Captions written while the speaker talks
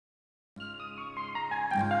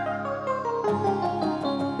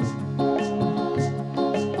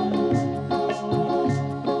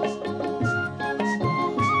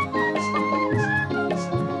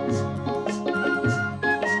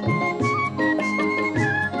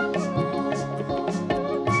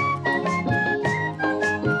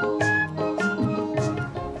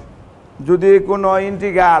কোনো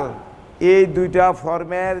ইন্টিগ্রাল এই দুইটা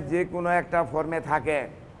ফর্মের যে কোনো একটা ফর্মে থাকে,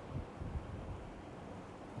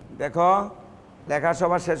 দেখো লেখা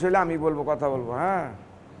সবার শেষ হইলে আমি বলবো, কথা বলবো। হ্যাঁ,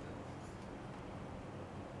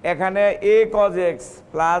 এখানে a cos x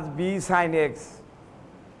plus b sin x,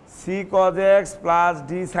 c cos x plus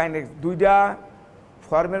d sin x, দুইটা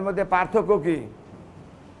ফর্মের মধ্যে পার্থক্য কি?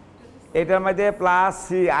 এটার মধ্যে প্লাস c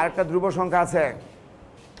আর একটা ধ্রুব সংখ্যা আছে,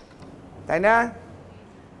 তাই না?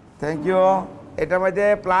 Thank you. এটার মধ্যে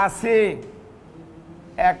প্লাস c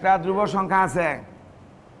একটা ধ্রুব সংখ্যা আছে,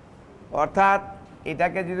 অর্থাৎ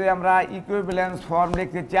এটাকে যদি আমরা ইকুইভ্যালেন্স ফর্ম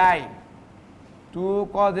লিখতে চাই, 2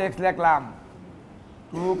 cos x লিখলাম,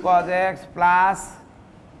 2 cos x plus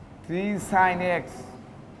 3 sin x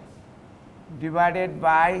divided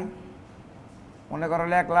by, মনে করো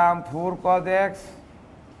লিখলাম 4 cos x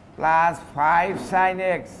plus 5 sin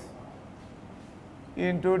x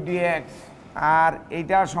into dx। আর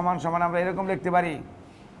এইটা সমান সমান আমরা এরকম লিখতে পারি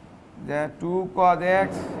যে 2 cos x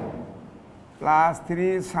plus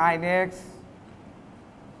 3 sin x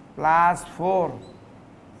plus 4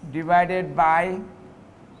 divided by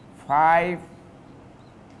 5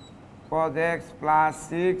 cos x plus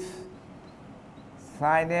 6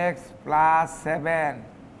 sin x plus 7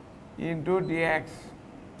 into dx।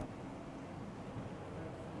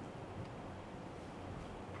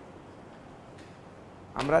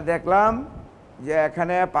 আমরা দেখলাম যে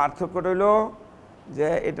এখানে পার্থক্য হইল যে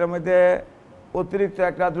এটার মধ্যে অতিরিক্ত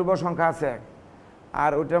একটা ধ্রুব সংখ্যা আছে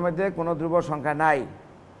আর ওইটার মধ্যে কোনো ধ্রুব সংখ্যা নাই।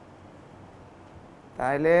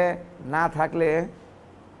 তাহলে না থাকলে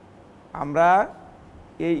আমরা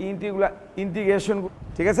এই ইন্টিগ্রেশন,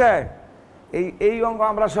 ঠিক আছে, এই অঙ্ক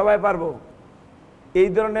আমরা সবাই পারবো। এই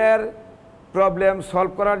ধরনের প্রবলেম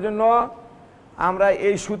সলভ করার জন্য আমরা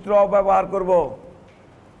এই সূত্র ব্যবহার করব।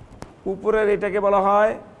 উপরের এটাকে বলা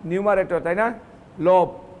হয় নিউমারেটর, তাই না, লব,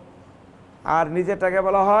 আর নিচেরটাকে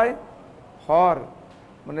বলা হয় হর,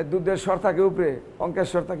 মানে দুধের স্বর থাকে উপরে, অঙ্কের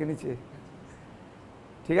স্বর থাকে নিচে,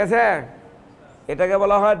 ঠিক আছে। এটাকে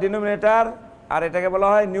বলা হয় ডিনোমিনেটর আর এটাকে বলা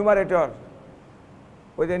হয় নিউমারেটর।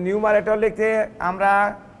 ওই যে নিউমারেটর লিখতে আমরা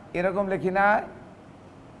এরকম লিখি না,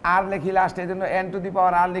 আর লিখি লাস্টে, এই জন্য n to the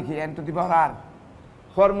power r লিখি, n to the power r।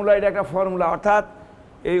 Formula, এটা একটা ফর্মুলা, অর্থাৎ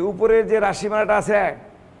এই উপরের যে রাশিমালাটা আছে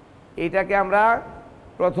এইটাকে আমরা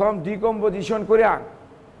প্রথম ডিকম্পোজিশন করে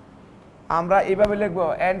আমরা এইভাবে লিখব,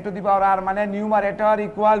 n to the power r মানে numerator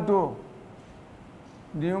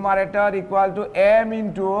equal to m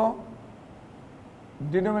into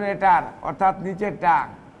denominator, অর্থাৎ নিচেরটা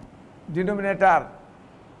denominator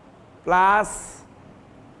plus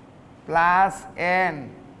n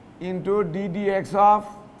into ddx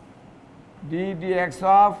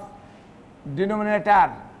of denominator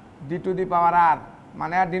d to the power r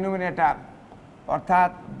মানে ডিনোমিনেটর।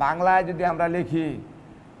 অর্থাৎ বাংলায় যদি আমরা লিখি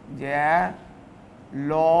যে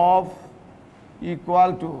লব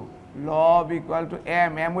ইকুয়াল টু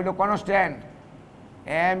m, m হইল কনস্ট্যান্ট,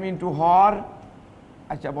 m ইন্টু হর,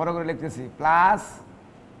 আচ্ছা বড় করে লিখতেছি, প্লাস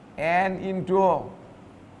n ইন্টু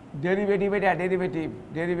ডেরিভেটিভ, এটা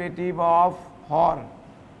ডেরিভেটিভ অফ হর,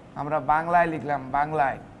 আমরা বাংলায় লিখলাম,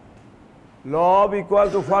 বাংলায় লব ইকুয়াল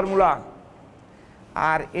টু ফর্মুলা।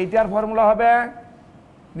 আর এইটার ফর্মুলা হবে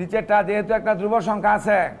নিচেরটা, যেহেতু একটা ধ্রুব সংখ্যা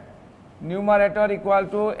আছে, numerator equal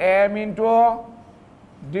to m into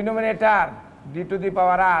denominator d to the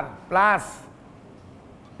power r plus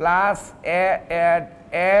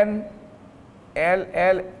n l।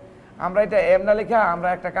 আমরা এটা m না লিখা আমরা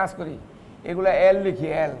একটা কাজ করি, এগুলো l লিখি,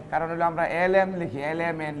 l, কারণ হলো আমরা lm লিখি,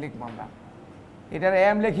 lmn লিখবো আমরা। এটার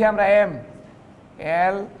m লিখি আমরা m,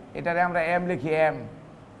 l, এটারে আমরা m লিখি m।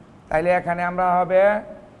 তাইলে এখানে আমরা হবে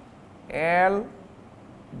l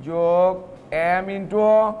যোগ m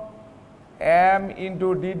into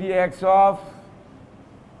ddx of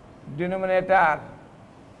denominator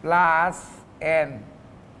plus n।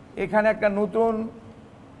 এখানে একটা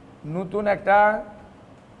নতুন একটা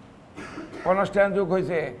কনস্ট্যান্ট যোগ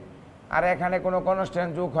হয়েছে, আর এখানে কোনো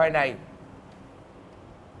কনস্ট্যান্ট যোগ হয় নাই।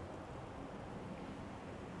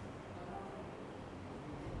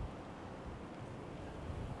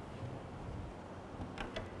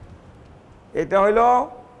 এটা হইল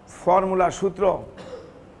ফর্মুলা, সূত্র,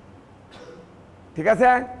 ঠিক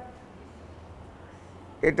আছে।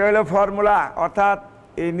 এটা হইল ফর্মুলা, অর্থাৎ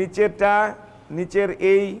এই নিচের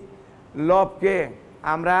এই লবকে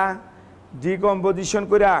আমরা ডিকম্পোজিশন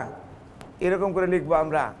কইরা এরকম করে লিখবো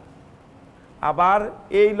আমরা। আবার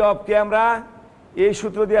এই লবকে আমরা এই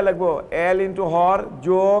সূত্র দিয়ে লিখবো, এল ইন্টু হর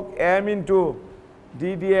যোগ এম ইন্টু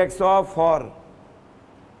ডিডিএক্স অফ হর,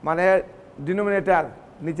 মানে ডিনোমিনেটার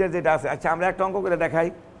নিচের যেটা আছে। আচ্ছা আমরা একটা অঙ্ক করে দেখাই।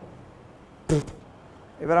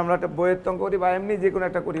 এবার আমরা একটা বইয়ের অঙ্ক করি বা এমনি যে কোনো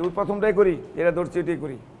একটা করি, ওই প্রথমটাই করি, যেটা ধরছি ওইটাই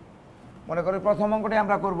করি। মনে করি প্রথম অঙ্কটাই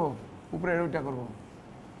আমরা করব, উপরের ওইটা করব।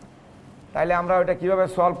 তাইলে আমরা ওইটা কিভাবে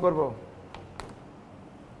সলভ করব?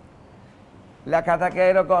 লেখা থাকে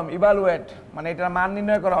এরকম, ইভালুয়েট মানে এটার মান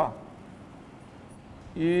নির্ণয় করো,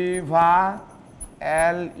 Eva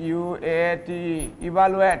L U A T,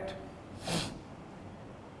 evaluate,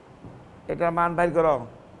 এটার মান বাইর করো,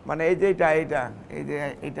 মানে এই যে এইটা এই যে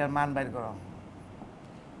এইটার মান বাইর করো।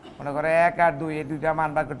 মনে করো 1 আর 2 এই দুইটা মান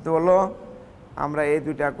বার করতে হলো, আমরা এই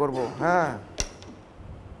দুইটা করব। হ্যাঁ,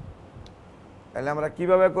 তাহলে আমরা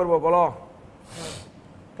কিভাবে করব বলো?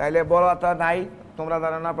 তাইলে বলাটা নাই, তোমরা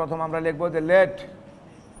জানো না। প্রথম আমরা লিখবো যে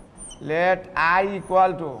late I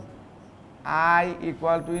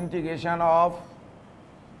equal to integration of,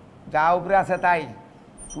 যা উপরে আছে তাই,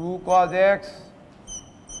 2 cos x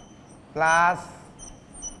plus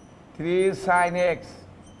 3 sin x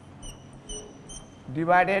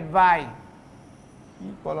divided by, কি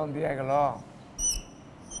কলম দিয়ে গেল,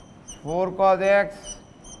 4 cos x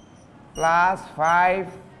plus 5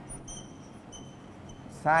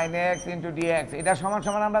 sin x into dx। এটা সমান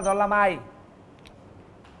সমান আমরা ধরলাম আই।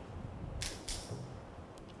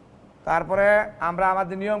 তারপরে আমরা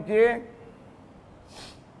আমাদের নিয়ম কি?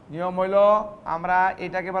 নিয়ম হইল আমরা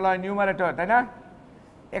এটাকে বলা হয় নিউমারেটর, তাই না?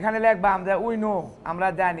 এখানে লিখবাম যে উই নো, আমরা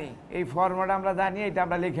জানি, এই ফর্মুলাটা আমরা জানি, এটা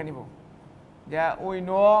আমরা লিখে নিব যে we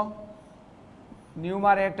know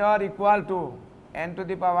numerator equal to n to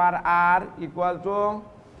the power r equal to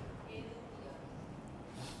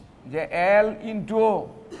যে l into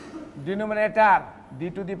denominator d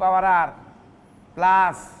to the power r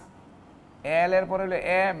plus l এর পরে হলো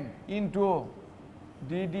m into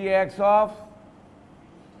ddx of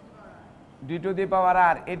d to the power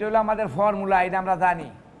r। এটা হলো আমাদের formula, এটা আমরা জানি,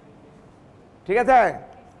 ঠিক আছে?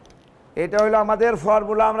 এটা হলো আমাদের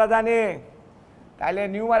ফর্মুলা, আমরা জানি। তাইলে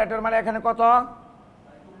নিউমারেটর মানে এখানে কত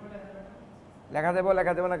লেখা দেবো?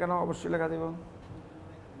 লেখা দেবো না কেন? অবশ্যই লেখা দেবো।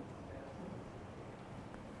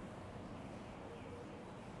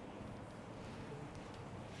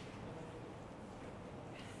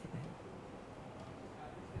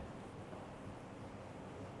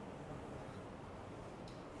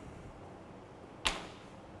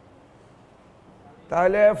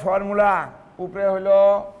 তাহলে ফর্মুলা উপরে হলো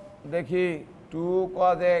দেখি 2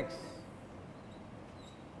 cos x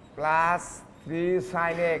plus 3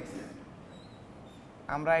 sin x,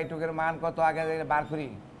 আমরা এইটুকের মান কত আগে বার করি।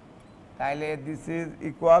 তাইলে দিস ইজ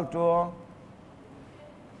ইকুয়াল টু,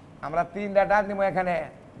 আমরা 3টা ডাক নিব এখানে,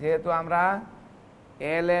 যেহেতু আমরা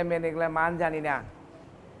এল এম এন এগুলো মান জানি না।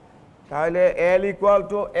 তাহলে এল ইকুয়াল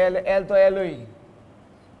টু এল তো এলই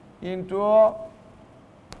ইন্টু,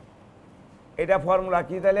 এটা ফর্মুলা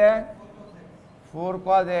কি তাহলে 4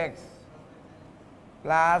 cos x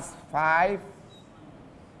plus 5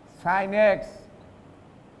 sin x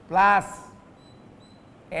plus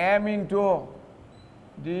m into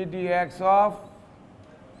ddx of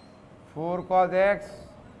 4 cos x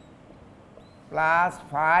plus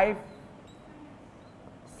 5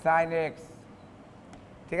 sin x।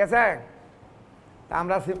 ঠিক আছে? তা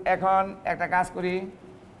আমরা এখন একটা কাজ করি,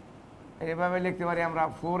 এইভাবে লিখতে পারি আমরা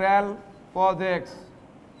 4l cos x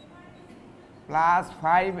plus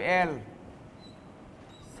 5l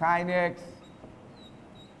sin x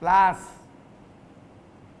plus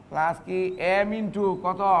কি m ইন্টু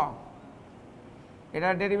কত, এটা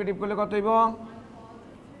ডেরিভেটিভ করলে কত হইব?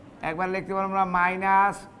 একবার লিখতে পারি আমরা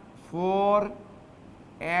মাইনাস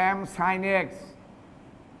 4m sin x,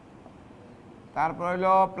 তারপর হইল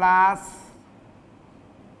প্লাস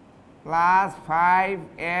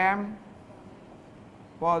 5m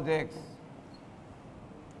cos x।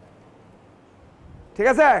 ঠিক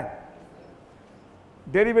আছে?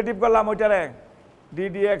 ডেরিভেটিভ করলাম ওইটারে,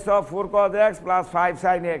 ddx of 4 cos x plus 5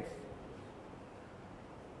 sin x।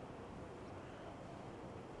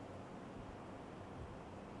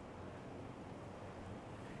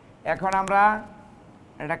 এখন আমরা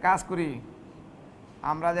একটা কাজ করি,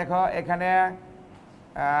 আমরা দেখো এখানে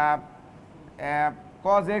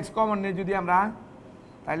cos x কমন নেই যদি আমরা,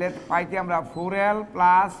 তাহলে পাইতে আমরা 4l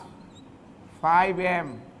plus 5m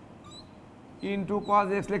into cos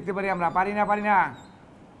x লিখতে পারি আমরা, পারি না?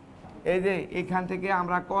 এই যে এখান থেকে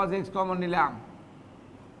আমরা cos x কমন নিলাম,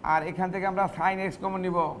 আর এখান থেকে আমরা sin x কমন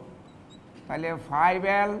নিব, তাহলে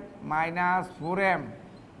 5l মাইনাস 4m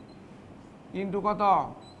ইন্টু কত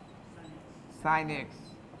সাইন এক্স,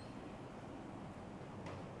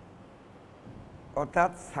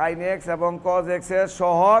 অর্থাৎ সাইন এক্স এবং কজ এক্স এর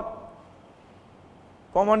সহগ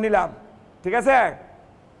কমন নিলাম, ঠিক আছে?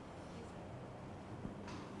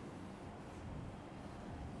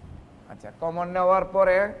 আচ্ছা, কমন নেওয়ার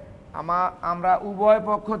পরে আমরা উভয়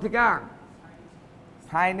পক্ষ থেকে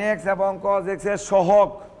সাইন এক্স এবং কজ এক্স এর সহগ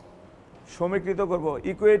সমীকৃত করব,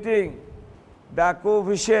 equating the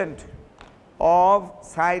coefficient of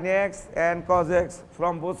sine x and cos x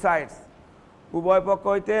from both sides. উভয় পক্ষ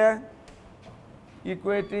হইতে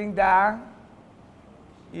equating the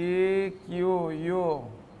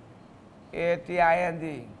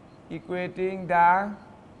EQUATING, equating the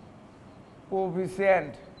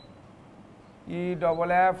coefficient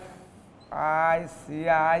EFFICIE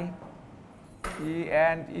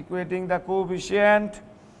and equating the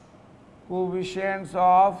coefficients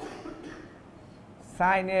of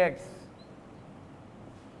sin x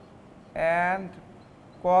and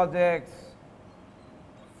cos x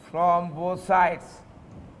from both sides,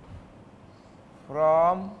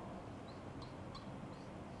 from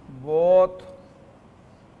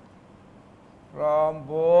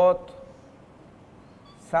both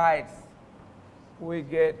sides we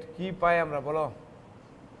get কি পাই আমরা, বলো?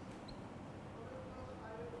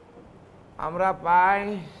 আমরা পাই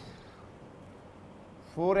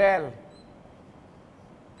 4l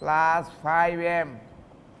plus 5m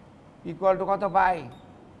equal to কত পাই?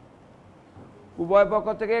 উভয় পক্ষ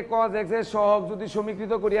থেকে cos x এর সহগ যদি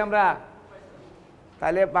সমীকৃত করি আমরা,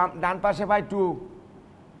 তাহলে ডান পাশে পাই 2,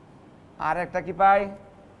 আর একটা কি পাই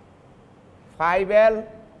 5l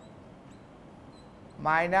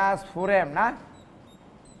মাইনাস 4m না,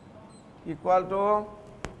 ইকুয়াল টু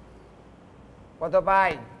কত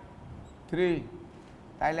পাই 3।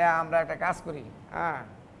 তাইলে আমরা একটা কাজ করি, হ্যাঁ,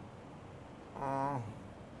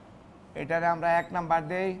 এটারে আমরা 1 নাম্বার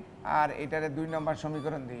দেই আর এটারে 2 নাম্বার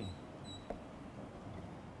সমীকরণ দিই।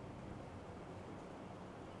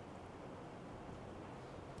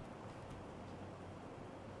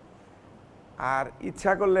 আর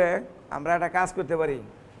ইচ্ছা করলে আমরা একটা কাজ করতে পারি,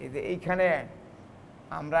 এই যে এইখানে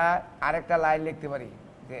আমরা আরেকটা লাইন লিখতে পারি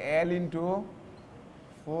যে l into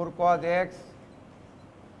 4 cos x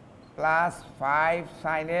plus 5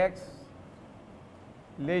 sin x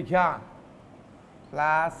লেখা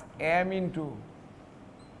plus m into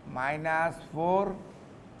minus 4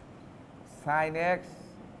 sin x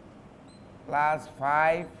plus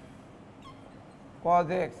 5 cos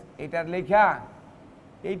x, এটার লেখা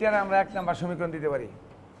এইটার আমরা 1 নাম্বার সমীকরণ দিতে পারি,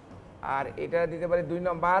 আর এটা দিতে পারি 2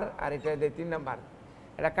 নাম্বার, আর এটা দিই 3 নাম্বার।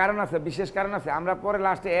 এটা কারণ আছে, বিশেষ কারণ আছে। আমরা পরে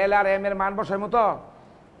লাস্টে এল আর এম এর মান বসাইমো, তো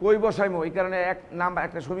কই বসাইমো, এই কারণে 1 নাম্বার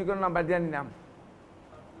একটা সমীকরণ নাম্বার দিয়ে নিলাম।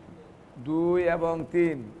 2 এবং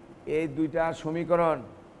 3 এই দুইটা সমীকরণ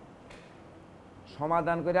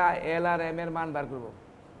সমাধান করে এল আর এম এর মান বার করব।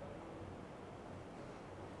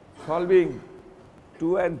 সলভিং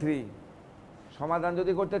 2 and 3 সমাধান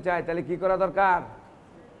যদি করতে চাই তাহলে কি করা দরকার?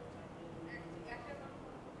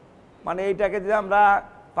 মানে এইটাকে যদি আমরা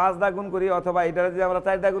 5 দা গুণ করি, অথবা এটারে যদি আমরা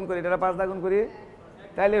 4 দা গুণ করি, এটারে 5 দা গুণ করি,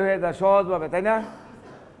 তাইলে হয়ে যায় সহজভাবে, তাই না?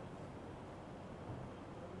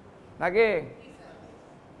 নাকি?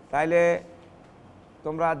 তাইলে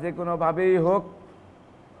তোমরা যে কোনোভাবেই হোক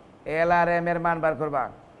এল আর এম এর মান বার করবা।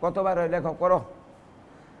 কতবার হয় লেখো, করো,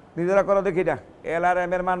 নিজেরা করো দেখি, এটা এল আর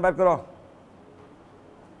এম এর মান বার করো।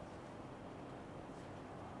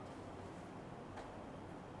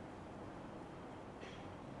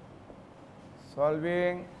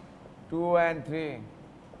 Solving 2 and 3,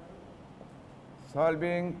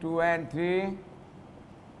 solving 2 and 3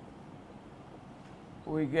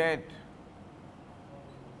 we get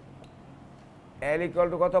L equal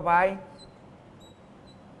to কত পাই?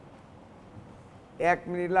 1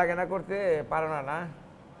 মিনিট লাগে না করতে, পারো না না?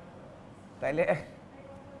 তাইলে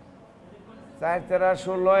 4 4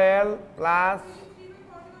 16L প্লাস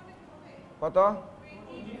কত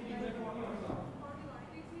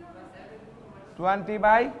 20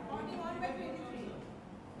 বাই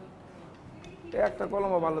একটা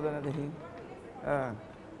কলমও ভালো দেয় না দেখি, হ্যাঁ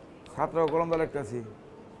ছাত্র কলম তো লিখতেছি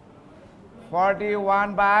 41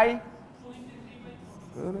 বাই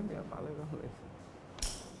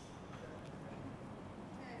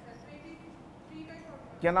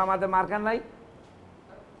কেন আমাদের মার্কার নাই?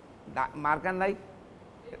 মার্কার নাই,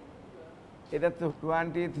 এটা তো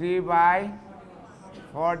 23 বাই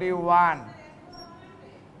 41,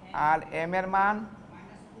 আর এম এর মান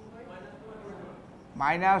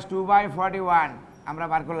 -2 বাই 41 আমরা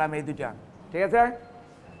বার করলাম এই দুইটা, ঠিক আছে?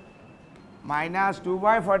 -2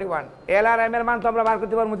 বাই 41 এল আর এম এর মান তো আমরা বার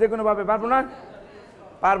করতে পারবো যে কোনোভাবে, পারবো না?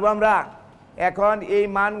 পারবো আমরা। এখন এই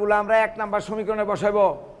মানগুলো আমরা 1 নাম্বার সমীকরণে বসাবো।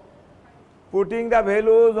 পুটিং দ্য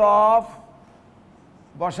ভ্যালুজ অফ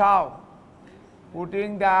বসাও putting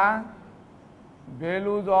the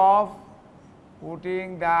values of putting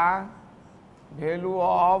the value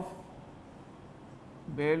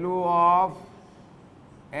of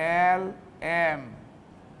L M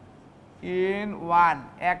in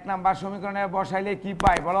 1 এক নাম্বার সমীকরণে বসাইলে কি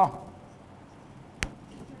পাই বলো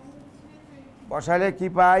বসাইলে কি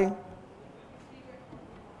পাই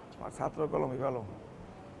ছাত্র কলমই ভালো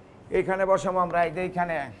এইখানে বসাবো আমরা এই যে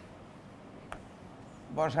এইখানে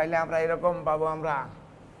বসাইলে আমরা এরকম পাবো আমরা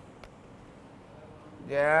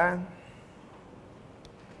যে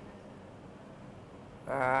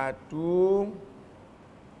 2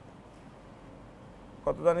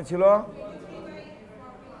 কত জানি ছিল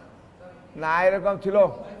না এরকম ছিল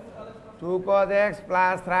 2 cos x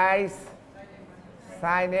plus thrice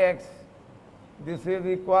sin x this is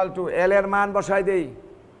equal to L এর মান বসাই দেই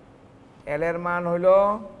L এর মান হলো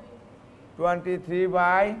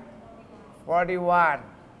 23/41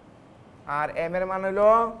 আর M এর মান হলো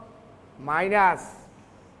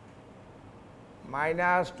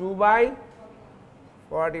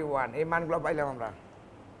 -2/41 এই মানগুলো পাইলাম আমরা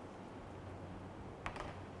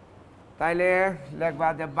তাইলে লিখবা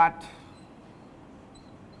যে বাট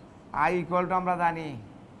I equal to আমরা জানি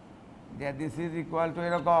যে this is equal to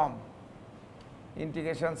এরকম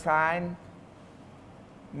ইন্টিগ্রেশন সাইন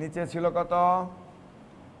নিচে ছিল কত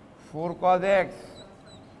 4 cos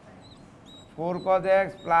x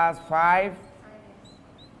plus 5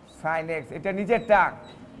 sin x এটা নিচেরটা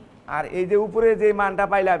আর এই যে উপরে যে মানটা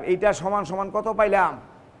পাইলাম এইটা সমান সমান কত পাইলাম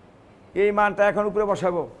এই মানটা এখন উপরে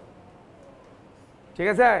বসাবো ঠিক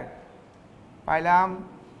আছে পাইলাম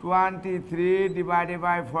 23 divided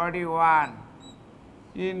by 41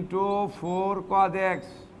 into 4 cos x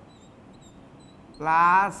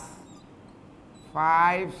plus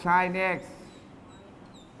 5 sin x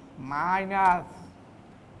minus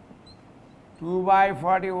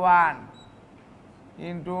 2/41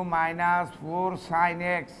 into minus 4 sin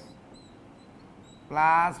x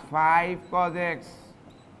plus 5 cos x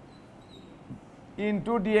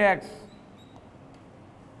into dx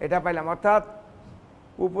এটা পাইলাম অর্থাৎ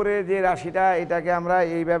উপরে যে রাশিটা এটাকে আমরা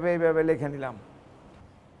এইভাবে লিখে নিলাম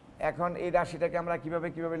এখন এই রাশিটাকে আমরা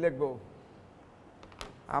কিভাবে লিখব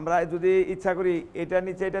আমরা যদি ইচ্ছা করি এটার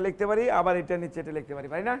নিচে এটা লিখতে পারি আবার এটার নিচে এটা লিখতে পারি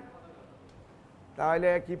না তাহলে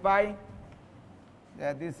কি পাই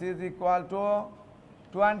this is equal to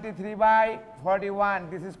 23/41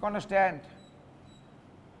 this is constant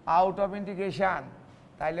out of integration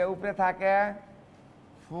তাইলে উপরে থাকে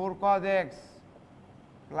 4 cos x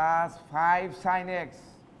plus 5 sin x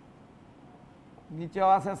নিচেও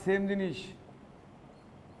আছে সেম জিনিস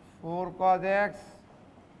 4 cos x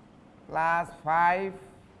plus 5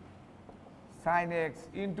 sin x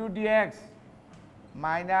into dx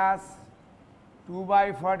minus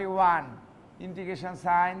 2/41 integration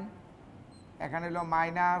sign এখানে হলো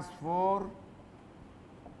 -4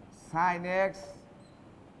 sin x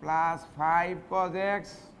plus 5 cos x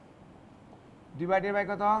divided by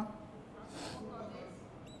কত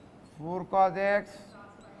 4 cos x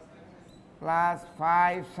plus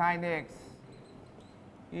 5 sin x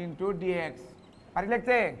into dx পারি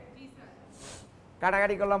লিখতে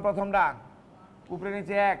কাটাকাটি করলাম প্রথমটা উপরে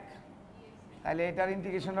নিচে 1 তাহলে এটার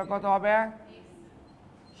ইন্টিগ্রেশনটা কত হবে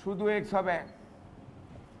শুধু x হবে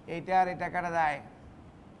এইটার এটা কাটা যায়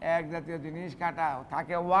এক জাতীয় জিনিস কাটা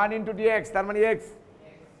থাকে 1 into dx তার মানে x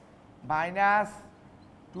minus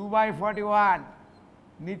 2/41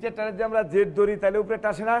 নিচেরটারে যদি আমরা z ধরি তাহলে উপরেরটা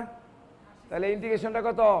আসে না তাহলে ইন্টিগ্রেশনটা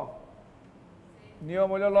কত নিয়ম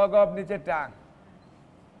হলো log of নিচেরটা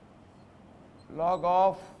log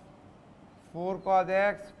of 4 cos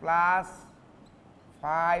x plus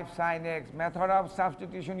 5 sin x method of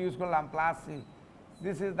substitution use করলাম plus c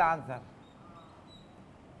this is the answer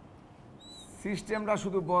সিস্টেমটা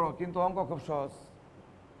শুধু বড় কিন্তু অঙ্ক খুব সহজ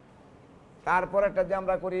তারপর একটা যে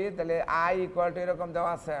আমরা করি তাহলে i equal to এরকম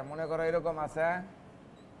দেওয়া আছে মনে করো এরকম আছে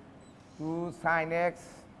 2 sin x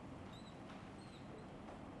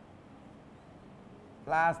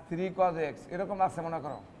plus 3 cos x এরকম আছে মনে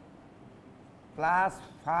করো plus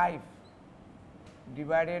 5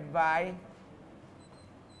 divided by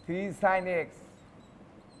 3 sin x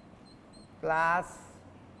plus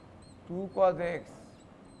 2 cos x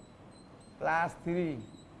plus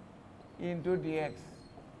 3 into dx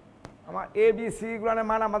আমার a b c গুলোর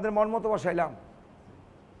মান আমাদের মন মতো বসাইলাম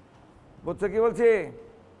বুঝছো কি বলছি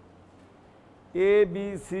a b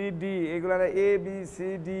c d এগুলোর a b c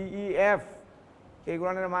d e f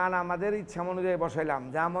এগুলোর মান আমাদের ইচ্ছা অনুযায়ী বসাইলাম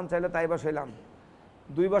যা মন চাইলো তাই বসাইলাম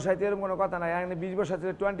 2 বসাইতে এরকম কোনো কথা নাই এখানে 20 বসাইতে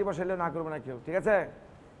 20 বসাইলে না করবো না কেউ ঠিক আছে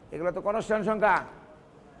এগুলো তো কনস্ট্যান্ট সংখ্যা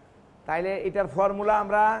তাইলে এটার ফর্মুলা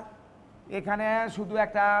আমরা এখানে শুধু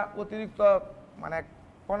একটা অতিরিক্ত মানে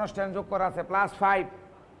কনস্ট্যান্ট যোগ করা আছে +5,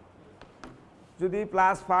 যদি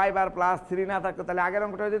 +5 আর +3 না থাকতো তাহলে আগের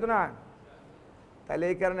অঙ্কটা হয়ে যেত না। তাহলে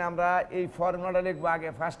এই কারণে আমরা এই ফর্মুলাটা লিখবো আগে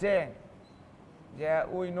ফার্স্টে, যে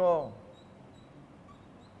উই নো,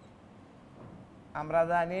 আমরা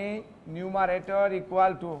জানি numerator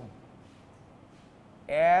equal to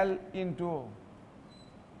L into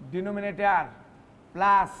denominator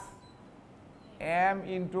plus M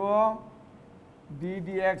into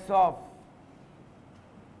ddx of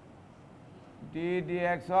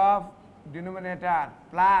denominator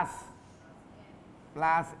plus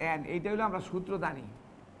n। এইটা হলো আমরা সূত্র জানি,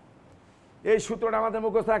 এই সূত্রটা আমাদের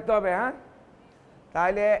মুখস্থ রাখতে হবে। হ্যাঁ,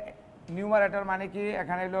 তাহলে নিউমারেটর মানে কি,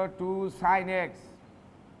 এখানে হলো 2 sin x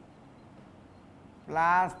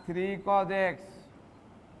plus 3 cos x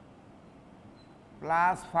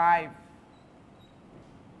plus 5,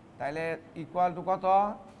 তাহলে ইকুয়াল টু কত,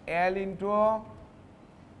 L into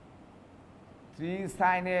 3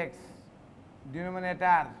 sin x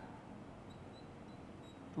denominator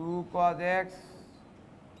 2 cos x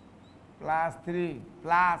plus 3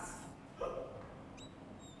 plus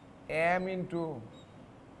M into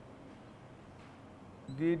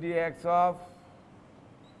ddx of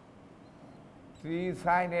 3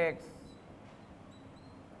 sin x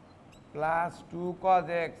plus 2 cos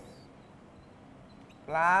x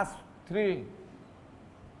plus 3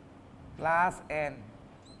 plus n।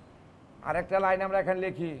 আরেকটা লাইন আমরা এখানে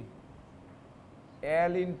লিখি,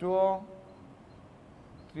 L into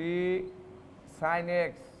 3 sin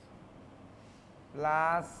x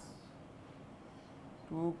plus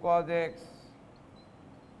 2 cos x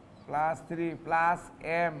plus 3 plus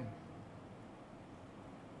M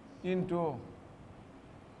into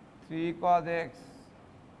 3 cos x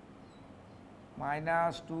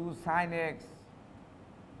minus 2 sin x,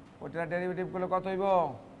 ওটার derivative করলে কত হইব,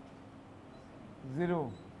 0।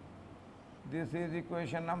 This is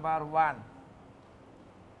equation number 1।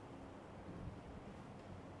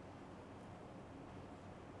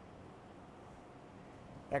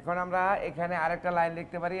 এখন আমরা এখানে আরেকটা লাইন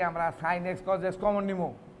লিখতে পারি, আমরা sin x cos x common নিব,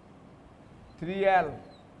 3L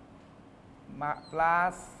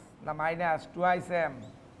প্লাস না minus 2m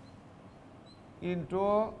into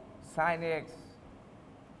sin x,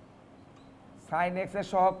 sin x এর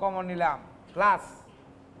সহগ কমন নিলাম, plus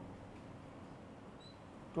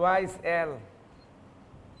 2L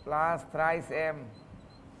plus 3m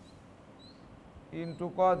into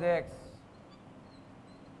cos x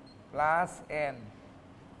plus n।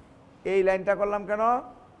 এই লাইনটা করলাম কেন,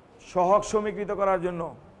 সহগ সমীকৃত করার জন্য,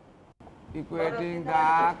 equating the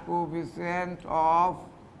coefficient of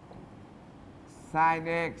sin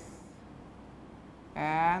x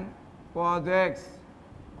and cos x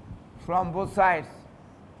from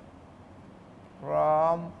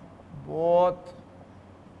both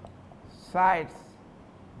sides,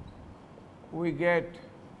 we get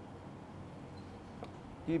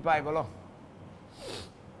কি পাই বলো,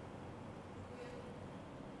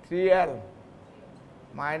 3L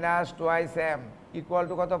minus 2m equal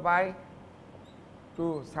to কত পাই, 2।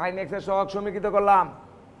 sin x এর সহগ সমীকৃত করলাম,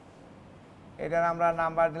 এটার আমরা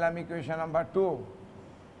নাম্বার দিলাম ইকুয়েশন নাম্বার 2।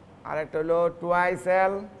 আরেকটা হলো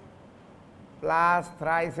 2L plus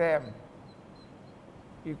 3m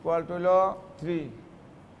equal to হলো 3,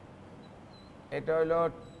 এটা হলো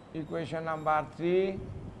ইকুয়েশন নাম্বার 3।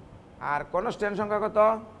 আর কনস্ট্যান্ট সংখ্যা কত,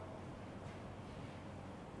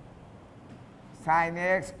 sin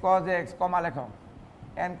x cos x কমা লেখো,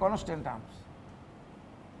 n কনস্ট্যান্ট টার্মস।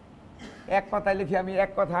 এক কথায় লিখি আমি,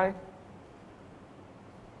 এক কথায়,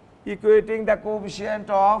 equating the coefficient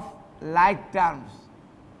of like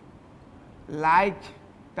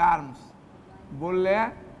terms বললে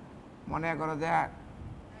মনে করো যে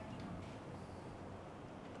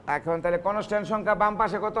এখন তাহলে কনস্ট্যান্ট সংখ্যা বাম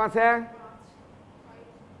পাশে কত আছে,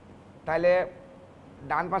 তাহলে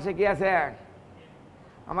ডান পাশে কি আছে,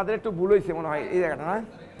 আমাদের একটু ভুল হয়েছে মনে হয় এই জায়গাটা, না,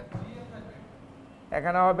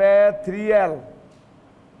 এখানে হবে 3L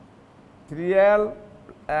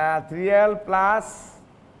প্লাস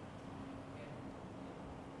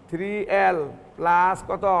 3L প্লাস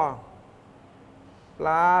কত,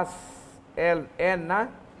 প্লাস L n, না,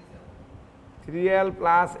 3L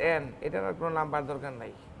প্লাস n, এটার কোনো নাম্বার দরকার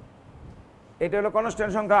নাই, এটা হলো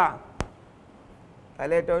কনস্ট্যান্ট সংখ্যা।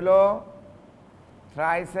 তাহলে এটা হলো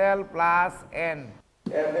 3L প্লাস n,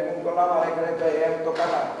 দেখুন করলাম, আর এখানে তো m তো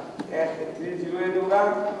কাটা, n 3 0 এ দেব না,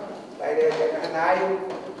 তাইলে এখানে নাই,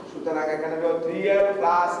 সুতরাং এখানে হলো 3L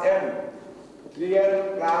plus n, 3L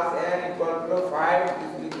plus n equal to 5,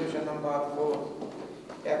 this is equation number 4।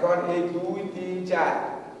 এখন এই 2 3 4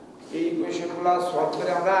 এই ইকুয়েশনগুলো সলভ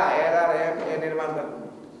করে আমরা এল আর এম এন এর মান বের করব।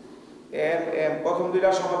 এল এম প্রথম দুইটা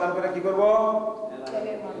সমাধান করে কি করব,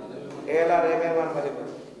 এল আর এম এর মান বের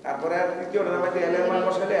করব। তারপরে তৃতীয়টা নাম্বার এল এর মান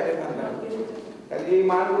বসালে এল এর মান বের হবে। তাহলে এই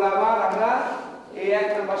মানগুলো আবার আমরা এই এক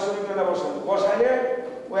নাম্বার সমীকরণে বসাইলে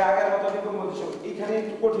ওই আগের মতো কিন্তু মধ্যে এইখানে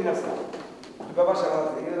একটু কঠিন আছে, ব্যাপার সারা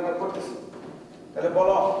আছে, এখানে আমরা করতেছি। তাহলে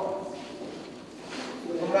বলো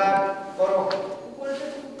তোমরা করো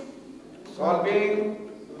solving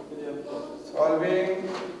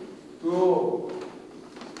 2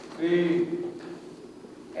 3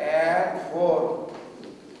 and 4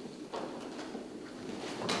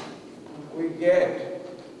 we get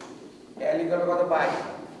L equal কত পাই?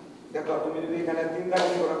 দেখো তুমি যদি এখানে 3 দ্বারা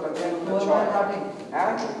গুণ করো তাহলে 6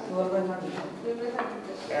 হ্যাঁ 12/30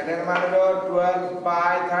 L এর মান হলো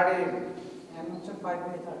 12/13 m হচ্ছে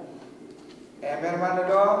 5/30 m এর মান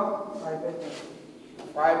হলো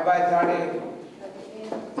 5/13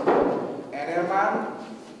 n এর মান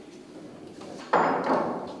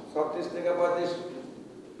 36 থেকে 35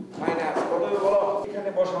 মাইনাস কত হবে বলো? এখানে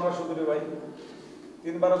বসানো শুধু রে ভাই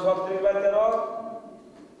 3 12 36/13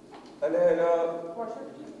 তাহলে হলো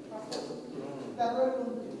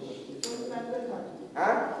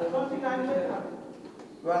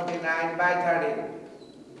 29/30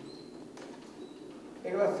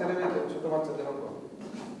 এগুলো ছেলেমেয়েদের ছোট বাচ্চাদের অঙ্ক।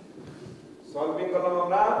 সলভিং করলাম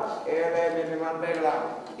আমরা এল এম এর মান পেলাম।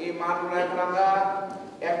 এই মানগুলো এখন আমরা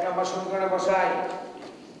এক নাম্বার সমীকরণে বসাই।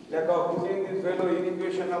 দেখো putting this value in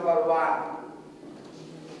equation number 1,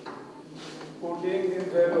 putting this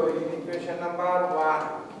value in equation number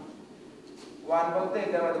 1 বলতে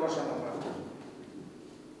এটার মধ্যে বসানো আমরা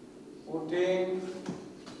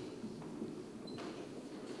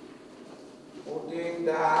putting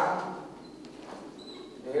the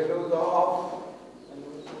values of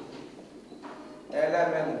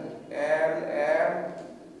LM and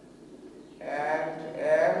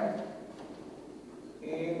M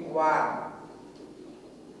in 1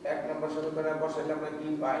 এক নম্বর সমীকরণে বসাইলে আমরা কি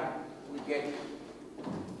পাই? we get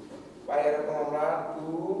পাই এরকম আমরা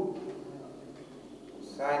 2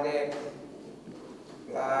 sin x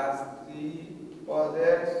plus 3 cos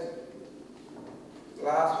x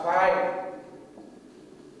plus 5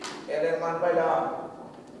 এর মান পাইলাম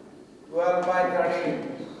 12/13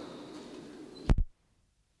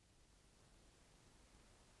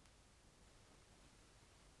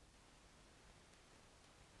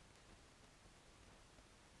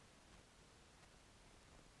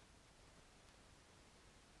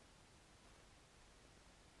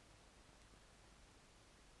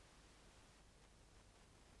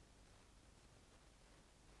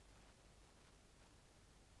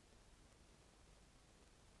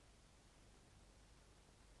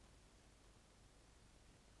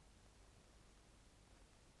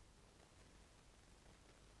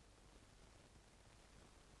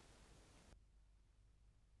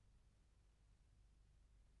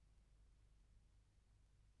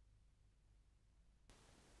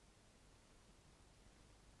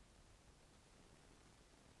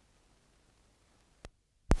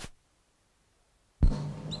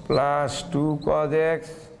 plus 2 cos x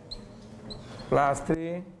plus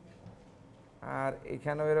 3 আর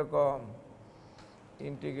এখানেও এরকম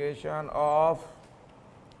integration of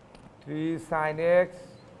 3 sin x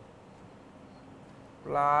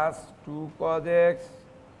plus 2 cos x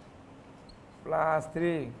plus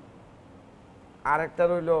 3 আরেকটা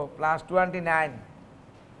রইল plus 29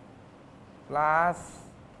 plus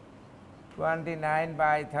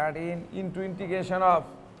 29/13 into integration of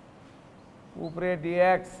উপরে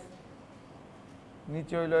dx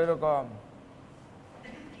নিচে হইল এরকম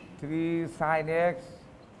 3 sin x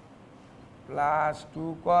plus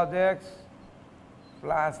 2 cos x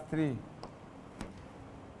plus 3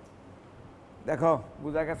 দেখো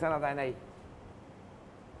বুঝা গেছে না? তাই নাই?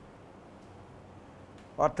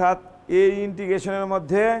 অর্থাৎ এই ইন্টিগ্রেশনের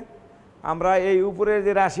মধ্যে আমরা এই উপরে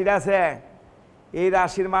যে রাশিটা আছে এই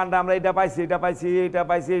রাশির মানটা আমরা এটা পাইছি, এটা পাইছি, এটা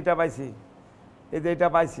পাইছি, এটা পাইছি, এই যে এটা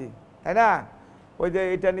পাইছি, তাই না? ওই যে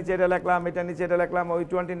এটা নিচে এটা লিখলাম, এটা নিচে এটা লিখলাম, ওই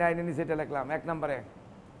 29 এর নিচে এটা লিখলাম এক নম্বরে।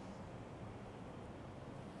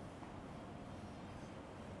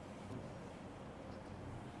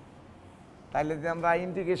 তাহলে যদি আমরা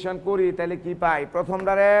ইন্টিগ্রেশন করি তাহলে কি পাই?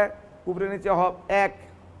 প্রথমটারে উপরে নিচে হবে 1,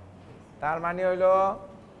 তার মানে হইল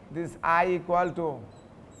this I equal to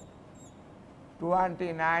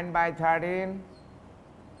 29/13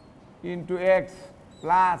 into x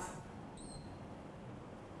plus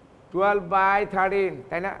 12/13,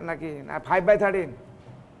 তাই না? নাকি না 5/13?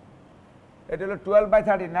 এটা হলো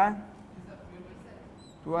 12/13 না?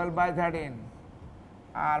 12/13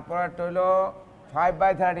 আর পরেরটা হইল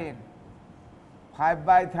 5/13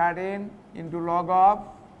 5/13 ইন্টু লগ অফ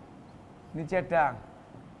নিচেরটা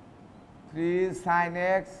 3 sin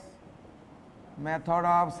x method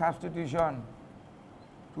of substitution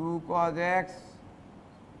 2 cos x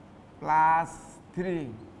plus 3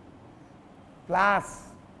 plus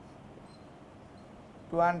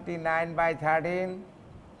 29/13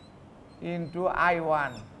 into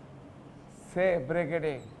I1 say bracket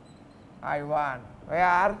I1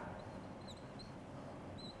 where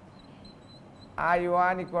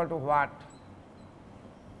I1 equal to what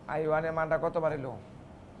I1 এর মানটা কত বার এলো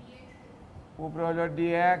উপরে হলো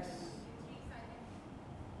dx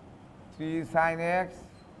 3 sin x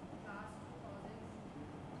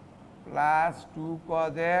plus 2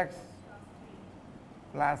 cos x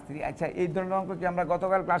plus 3 আচ্ছা এই ধরনের অঙ্ক কি আমরা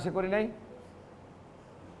গতকাল ক্লাসে করি নাই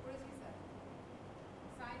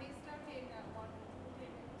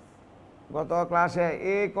গত ক্লাসে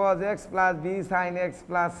a cos x plus b sin x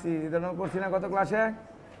plus c এই ধরনের করছি না গত ক্লাসে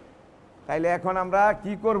তাইলে এখন আমরা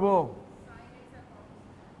কি করব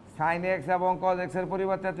sin x এবং cos x এর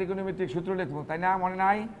পরিবর্তে ত্রিকোণমিতিক সূত্র লিখব তাই না মনে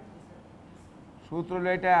নাই সূত্র হলো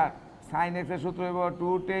এটা sin x এর সূত্র হলো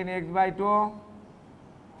 2 tan x/2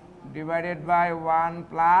 divided by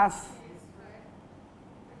 1 plus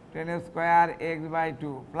tan square x/2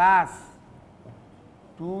 plus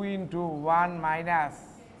 2 into 1 minus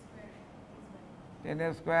tan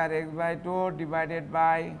square x/2 divided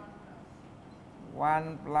by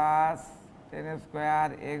 1 plus tan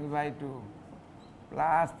square x/2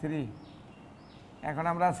 plus 3 এখন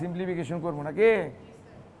আমরা সিম্পলিফিকেশন করব নাকি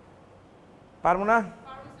পারবো না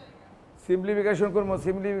সিম্পলিফিকেশন করবো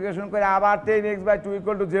সিম্পলিফিকেশন করে আবার 10x/2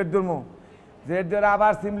 ইকুয়াল টু জেড ধরবো জেড ধরে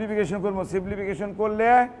আবার সিম্পলিফিকেশন করবো সিম্পলিফিকেশন করলে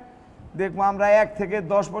দেখবো আমরা 1 থেকে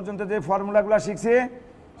 10 পর্যন্ত যে ফর্মুলাগুলো শিখছি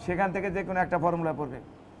সেখান থেকে যে কোনো একটা ফর্মুলা পড়বে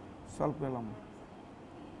সলভ করলাম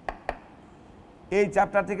এই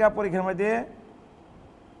চ্যাপ্টার থেকে পরীক্ষার মধ্যে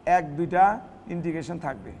 1-2টা ইন্টিগ্রেশন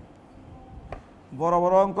থাকবে বড়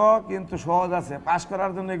বড় অঙ্ক কিন্তু সহজ আছে পাস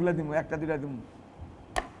করার জন্য এগুলো দিব 1-2টা দিব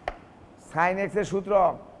sin x এর সূত্র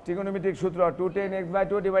trigonometric সূত্র 2 tan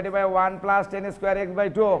x/2 divided by 1 plus tan square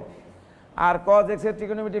x/2 R cos x এর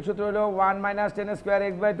trigonometric সূত্র হলো 1 minus tan square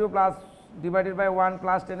x/2 plus divided by 1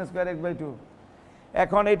 plus tan square x/2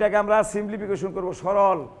 এখন এইটাকে আমরা সিম্পলিফিকেশন করব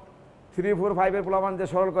সরল 3 4 5 এর প্রমাণ যে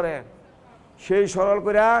সরল করে সেই সরল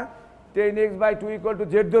কইরা tan x/2 equal to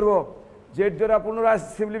z ধরব z ধরে পুনরায়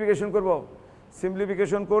সিম্পলিফিকেশন করব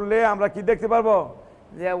সিম্পলিফিকেশন করলে আমরা কি দেখতে পারবো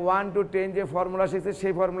যে 1 to 10 যে ফর্মুলা শিখছে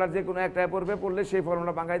সেই ফর্মুলার যে কোনো একটাই পড়বে পড়লে সেই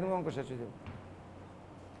ফর্মুলা ভাঙাই দেবো অঙ্ক শেষ হয়ে যাবে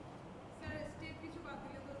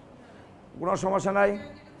কোনো সমস্যা নাই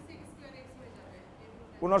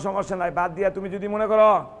কোনো সমস্যা নাই বাদ দিয়া তুমি যদি মনে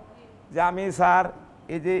করো যে আমি স্যার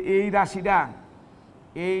এই যে এই রাশিটা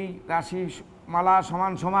এই রাশি মালা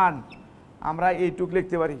সমান সমান আমরা এইটুক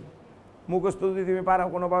লিখতে পারি মুখস্থ যদি তুমি পারো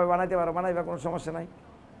কোনোভাবে বানাইতে পারো বানাইবা কোনো সমস্যা নাই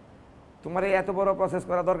তোমার এই এত বড় প্রসেস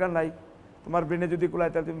করা দরকার নাই তোমার ব্রেনে যদি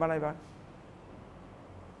কুলায় তাহলে তুমি বানাইবা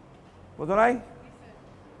বুঝো নাই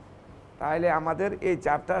তাহলে আমাদের এই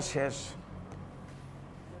চ্যাপ্টার শেষ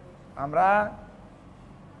আমরা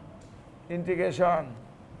ইন্টিগ্রেশন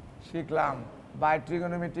শিখলাম বাই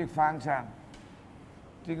ট্রিগোনোমেট্রিক ফাংশন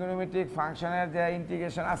ট্রিগোনোমেট্রিক ফাংশনের যে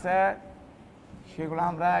ইন্টিগ্রেশন আছে সেগুলো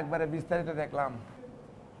আমরা একবারে বিস্তারিত দেখলাম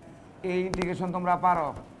এই ইন্টিগ্রেশন তোমরা পারো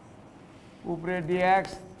উপরে dx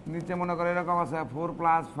নিচে মনে করো এরকম আছে 4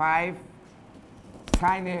 plus 5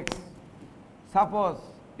 sin x সাপোজ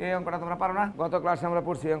এই অঙ্কটা তোমরা পারো না গত ক্লাসে আমরা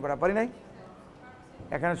পড়ছি এই অঙ্কটা পারি নাই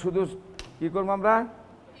এখানে শুধু কি করবো আমরা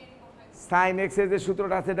sin x এর যে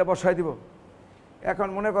সূত্রটা আছে এটা বসাই দিব এখন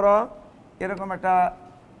মনে করো এরকম একটা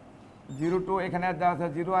 0 to এখানে দেওয়া আছে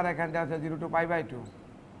 0 আর এখানে দেওয়া আছে 0 to π/2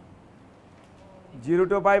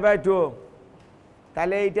 0 to π/2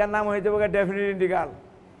 তাহলে এইটার নাম হয়ে যাবে ডেফিনিট ইন্টিগ্রাল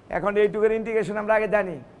এখন এইটুকুর ইন্টিগ্রেশন আমরা আগে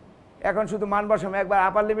জানি এখন শুধু মান বসাবো একবার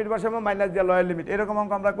আপার লিমিট বসাবো মাইনাস দিয়ে লোয়ার লিমিট এরকম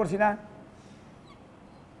অঙ্ক আমরা করছি না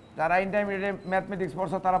যারা ইন্টারমিডিয়েট ম্যাথমেটিক্স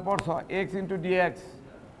পড়ছো তারা পড়ছো x ইন্টু dx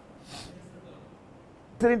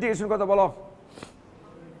এর ইন্টিগ্রেশন কত বলো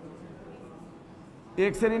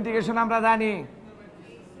x এর ইন্টিগ্রেশন আমরা জানি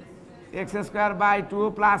x²/2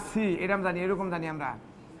 প্লাস c এটা আমরা জানি এরকম জানি আমরা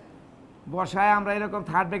বসায় আমরা এরকম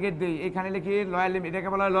থার্ড ব্র্যাকেট দিই এখানে লিখি লোয়ার লিমিট এটাকে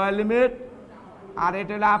বলা হয় লোয়ার লিমিট আর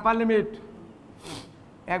এটা হলো আপার লিমিট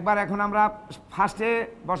একবার এখন আমরা ফার্স্টে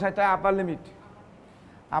বসাইতে হয়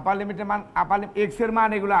আপার লিমিটের মান আপার এক্স এর মান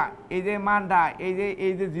এগুলা এই যে মানটা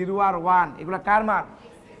এই যে 0 আর 1 এগুলা কার মান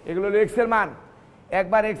এগুলো হলো এক্স এর মান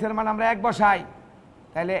একবার এক্স এর মান আমরা 1 বসাই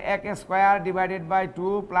তাহলে 1² divided by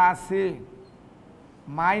 2 plus C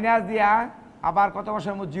minus দিয়া আবার কত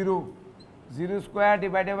বসাবো 0²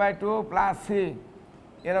 ডিভাইডেড বাই 2 প্লাস সি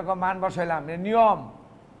এরকম মান বসাইলাম নিয়ম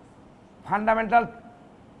fundamental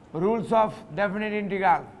rules of definite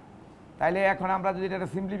integral. তাইলে এখন আমরা যদি এটা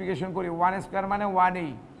সিম্পলিফিকেশন করি, 1 স্কোয়ার মানে 1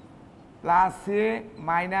 plus C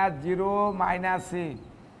minus 0 minus C,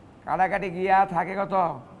 কাটাকাটি গিয়া থাকে কত,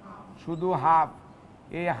 শুধু হাফ।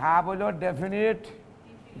 এই হাফ হলো ডেফিনিট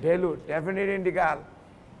ভ্যালু, ডেফিনিট ইন্টিগ্রাল।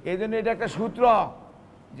 এই জন্য এটা একটা সূত্র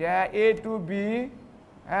যে এ টু বি,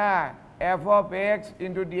 হ্যাঁ, F of x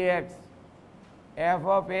into dx, F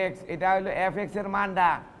of x, এটা হলো এফ এক্স এর মানটা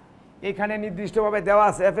এখানে নির্দিষ্টভাবে দেওয়া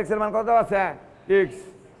আছে। এফ এক্স এর মান কত দেওয়া আছে, এক্স।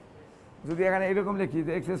 যদি এখানে এরকম লিখি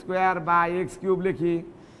যে x square by x cube লিখি,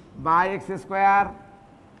 by x square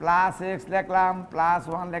plus x লিখলাম প্লাস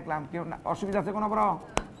 1 লিখলাম, কেউ অসুবিধা আছে কোনো বড়?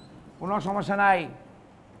 কোনো সমস্যা নাই।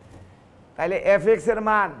 তাইলে এফ এক্স এর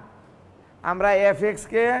মান আমরা এফ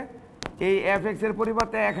এক্সকে এই এফ এক্স এর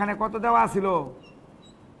পরিবর্তে এখানে কত দেওয়া ছিল,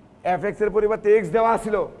 এফ এক্স এর পরিবর্তে এক্স দেওয়া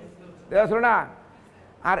ছিল, দেওয়া ছিল না?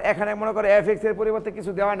 আর এখানে মনে করে এফ এক্স এর পরিবর্তে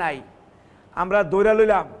কিছু দেওয়া নাই, আমরা ধরে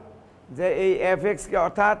লইলাম যে এই এফ এক্সকে,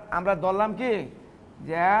 অর্থাৎ আমরা ধরলাম কি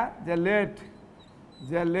যে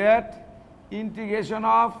late integration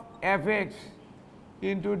of F x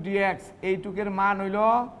into dx, এইটুকের মান হইল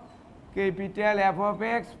capital F of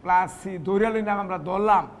x plus C. ধরে লইলাম, আমরা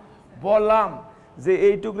ধরলাম, বললাম যে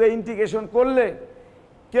এইটুকরে ইন্টিগ্রেশন করলে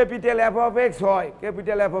ক্যাপিটাল এফ অফ এক্স হয়,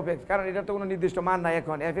 ক্যাপিটাল এফ অফ এক্স, কারণ এটার তো কোনো নির্দিষ্ট মান নাই।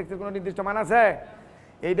 এখন এফ এক্সের কোনো নির্দিষ্ট মান আছে?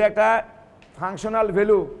 এইটা একটা ফাংশনাল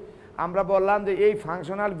ভ্যালু। আমরা বললাম যে এই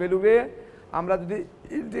ফাংশনাল ভ্যালুকে আমরা যদি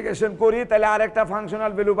ইন্টিগ্রেশন করি তাহলে আরেকটা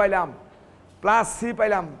ফাংশনাল ভ্যালু পাইলাম, প্লাস সি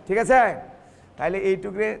পাইলাম, ঠিক আছে? তাহলে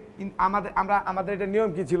এইটুকরে আমাদের এটা নিয়ম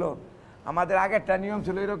কি ছিল? আমাদের আগেরটা নিয়ম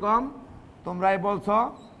ছিল এরকম, তোমরাই বলছো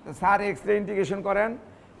স্যার এক্সরে ইন্টিগ্রেশন করেন,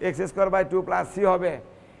 x square by 2 plus C হবে।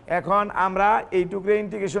 এখন আমরা এইটুকরে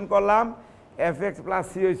ইন্টিগ্রেশন করলাম, এফ এক্স প্লাস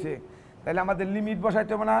সি হয়েছে, তাহলে আমাদের লিমিট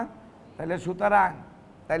বসাইতে হবে না? তাহলে সুতরাং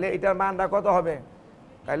তাহলে এটার মানটা কত হবে?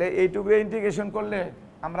 তাহলে এইটুকরে ইন্টিগ্রেশন করলে,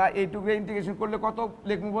 আমরা এইটুকরে ইন্টিগ্রেশন করলে কত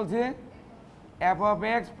লিখবো বলছি, F of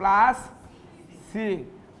x plus C.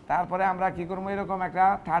 তারপরে আমরা কি করবো, এরকম একটা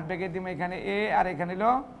থার্ড ব্র্যাকেট দিব, এখানে এ আর এখানে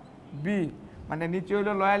হলো বি, মানে নিচে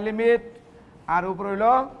হইলো লোয়ার লিমিট আর উপর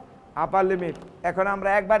হইলো আপার লিমিট। এখন আমরা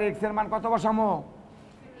একবার এক্স এর মান কত বসামো,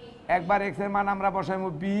 একবার এক্স এর মান আমরা বসাইমো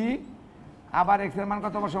বি, আবার এক্স এর মান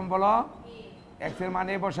কত বসাম বলো, এক্স এর মান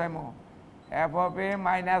এ বসাইমো, F of A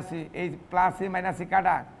minus C, এই প্লাস সি মাইনাস সি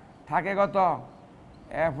কাটা থাকে কত,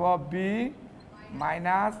 F of B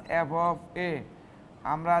minus F of এ।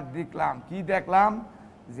 আমরা দেখলাম কি দেখলাম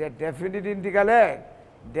যে ডেফিনিট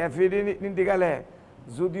ইন্টিগ্রালে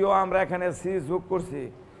যদিও আমরা এখানে সি যোগ করছি,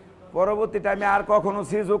 পরবর্তী টাইমে আর কখনো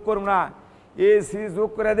সি যোগ করব না। এই সি যোগ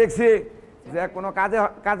করে দেখছি যে কোনো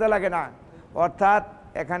কাজে লাগে না। অর্থাৎ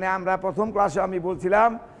এখানে আমরা প্রথম ক্লাসে আমি বলছিলাম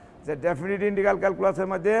যে ডেফিনিট ইন্টিগ্রাল ক্যালকুলাসের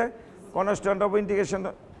মধ্যে কনস্ট্যান্ট অফ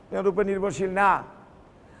ইন্টিগ্রেশনের উপর নির্ভরশীল না,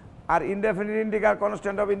 আর ইনডেফিনিট ইন্টিগ্রাল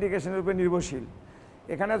কনস্ট্যান্ট অফ ইন্টিগ্রেশনের উপর নির্ভরশীল।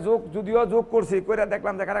 এখানে যদিও যোগ করছি, করে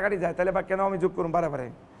দেখলাম যে কাটাকাটি যায়, তাহলে বা কেন আমি যোগ করুন বারে।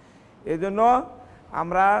 এই জন্য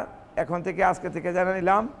আমরা এখন থেকে আজকে থেকে জানা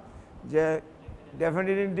নিলাম যে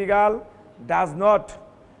definite integral does not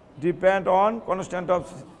depend on constant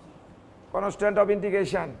of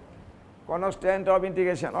integration.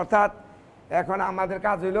 অর্থাৎ এখন আমাদের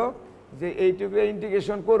কাজ হইল যে এইটুকু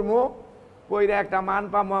ইন্টিগ্রেশন করবো, কইরা একটা মান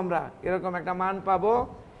পাবো, আমরা এরকম একটা মান পাবো,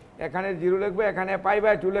 এখানে 0 লিখবো, এখানে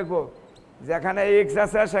π/2 লিখবো, যেখানে এক্স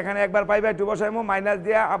আছে সেখানে একবার π/2 বসাইবো, মাইনাস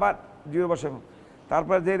দিয়ে আবার 0 বসাইবো,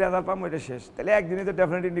 তারপর যে রেজাল্ট পাবো এটা শেষ। তাহলে একদিনে তো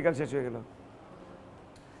ডেফিনিট ইন্টিগ্রাল শেষ হয়ে গেল।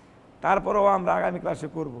 তারপরেও আমরা আগামী ক্লাসে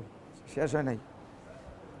করব, শেষ হয় নাই,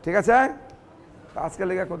 ঠিক আছে? আজকে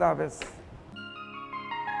লেগে খোদা হাফেজ।